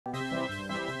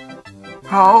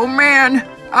Oh man,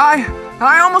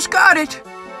 I almost got it.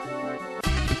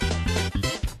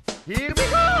 Here we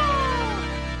go!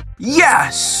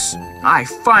 Yes! I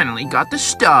finally got the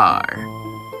star.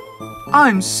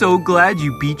 I'm so glad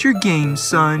you beat your game,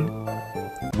 son.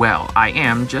 Well, I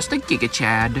am just a Giga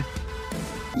Chad.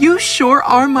 You sure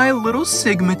are my little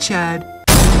Sigma Chad.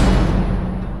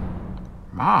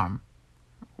 Mom,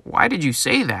 why did you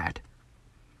say that?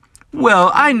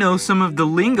 Well, I know some of the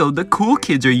lingo the cool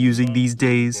kids are using these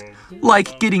days,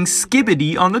 like getting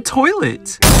skibbity on the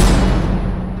toilet.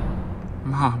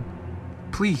 Mom,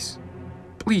 please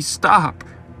stop.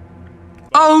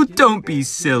 Oh, don't be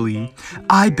silly.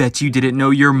 I bet you didn't know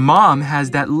your mom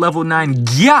has that level 9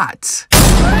 gyat.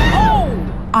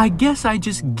 I guess I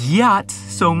just gyat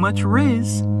so much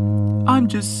riz. I'm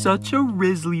just such a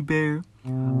Rizzly bear,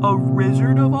 a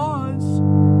Wizard of Oz.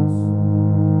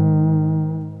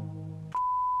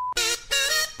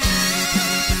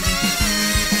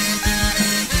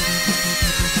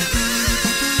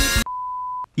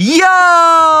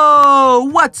 Yo!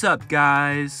 What's up,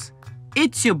 guys?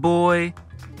 It's your boy,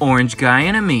 Orange Guy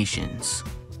Animations.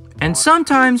 And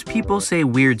sometimes people say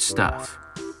weird stuff.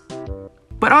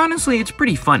 But honestly, it's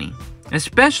pretty funny,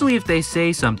 especially if they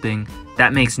say something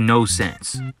that makes no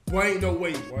sense. Wait, no,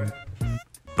 wait, what?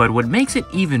 But what makes it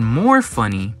even more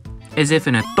funny is if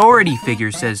an authority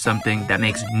figure says something that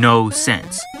makes no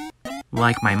sense.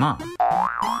 Like my mom.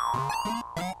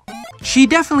 She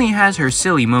definitely has her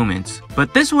silly moments,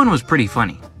 but this one was pretty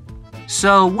funny.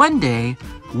 So one day,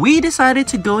 we decided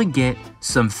to go and get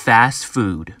some fast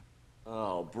food.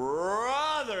 Oh,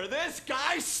 brother, this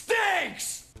guy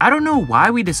stinks! I don't know why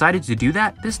we decided to do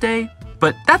that this day,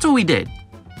 but that's what we did.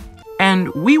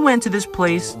 And we went to this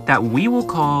place that we will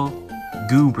call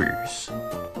Goobers.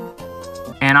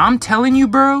 And I'm telling you,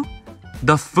 bro,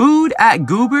 the food at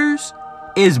Goobers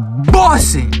is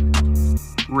bossin'.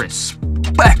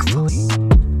 Respectfully.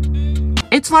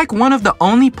 It's like one of the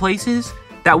only places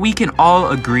that we can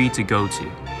all agree to go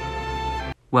to.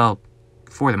 Well,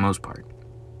 for the most part.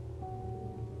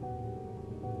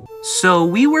 So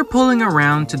we were pulling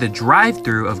around to the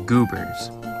drive-thru of Goobers,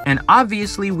 and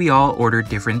obviously we all ordered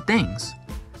different things.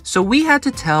 So we had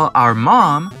to tell our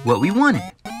mom what we wanted.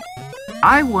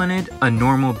 I wanted a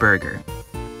normal burger.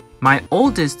 My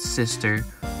oldest sister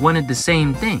wanted the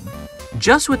same thing,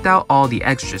 just without all the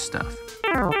extra stuff.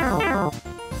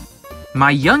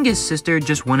 My youngest sister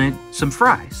just wanted some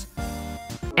fries.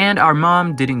 And our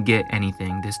mom didn't get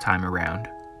anything this time around.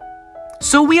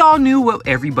 So we all knew what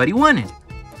everybody wanted.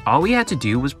 All we had to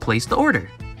do was place the order.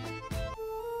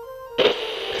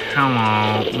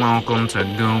 Hello, welcome to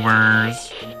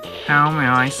Goobers. How may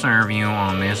I serve you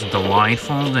on this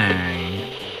delightful day?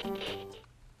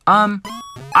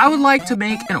 I would like to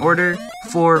make an order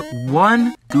for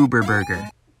 1 Goober burger.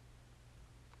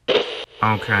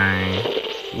 Okay,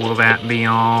 will that be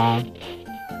all?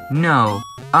 No,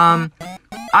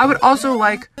 I would also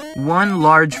like 1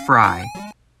 large fry.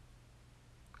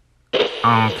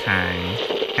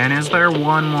 Okay. And is there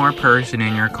one more person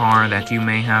in your car that you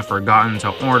may have forgotten to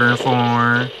order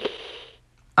for?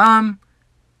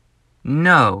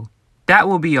 No. That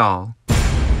will be all.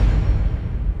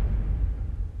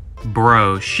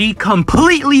 Bro, she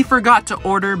completely forgot to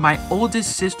order my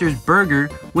oldest sister's burger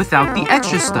without the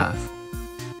extra stuff.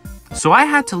 So I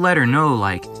had to let her know,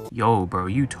 like, yo, bro,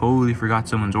 you totally forgot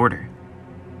someone's order.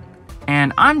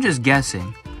 And I'm just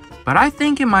guessing, but I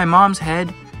think in my mom's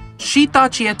head, she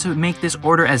thought she had to make this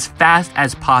order as fast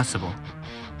as possible,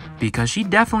 because she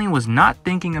definitely was not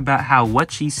thinking about how what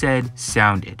she said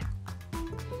sounded.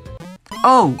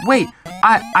 Oh, wait,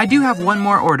 I do have one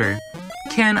more order.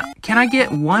 Can I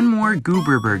get 1 more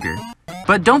Goober burger?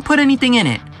 But don't put anything in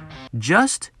it.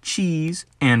 Just cheese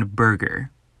and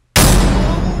burger.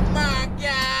 Oh my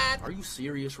God! Are you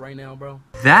serious right now, bro?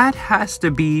 That has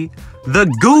to be the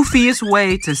goofiest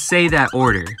way to say that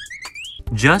order.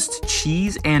 Just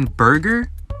cheese and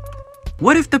burger?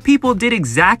 What if the people did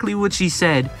exactly what she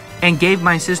said and gave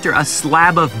my sister a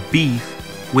slab of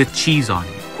beef with cheese on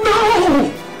it?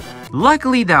 No!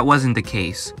 Luckily, that wasn't the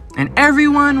case, and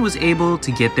everyone was able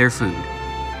to get their food.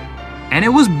 And it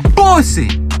was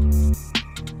bossing!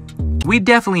 We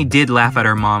definitely did laugh at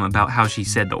our mom about how she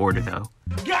said the order, though.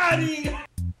 Got him!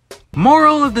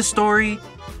 Moral of the story,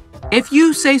 if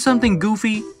you say something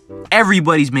goofy,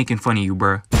 everybody's making fun of you,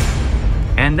 bruh.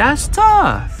 And that's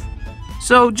tough.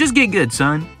 So just get good,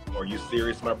 son. Are you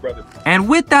serious, my brother? And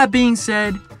with that being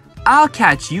said, I'll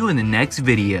catch you in the next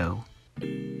video.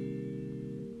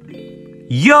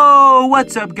 Yo,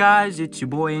 what's up, guys? It's your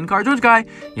boy in-car George Guy.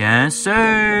 Yes,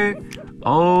 sir.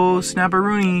 Oh,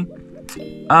 snapperoonie.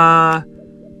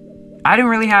 I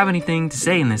didn't really have anything to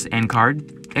say in this end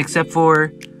card, except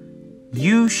for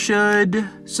you should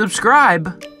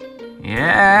subscribe.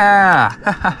 Yeah.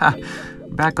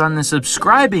 Back on the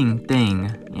subscribing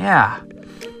thing. Yeah.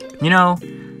 You know,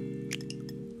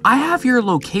 I have your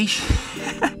location.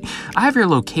 I have your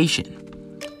location.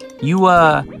 You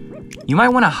might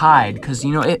want to hide, because,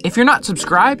 you know, if you're not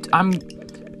subscribed, I'm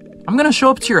gonna show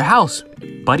up to your house,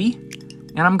 buddy,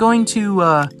 and I'm going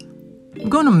to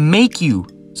make you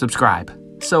subscribe.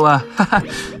 So,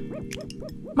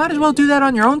 might as well do that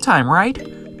on your own time, right?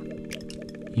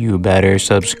 You better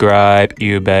subscribe.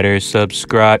 You better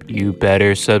subscribe. You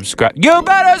better subscribe. You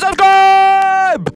better subscribe!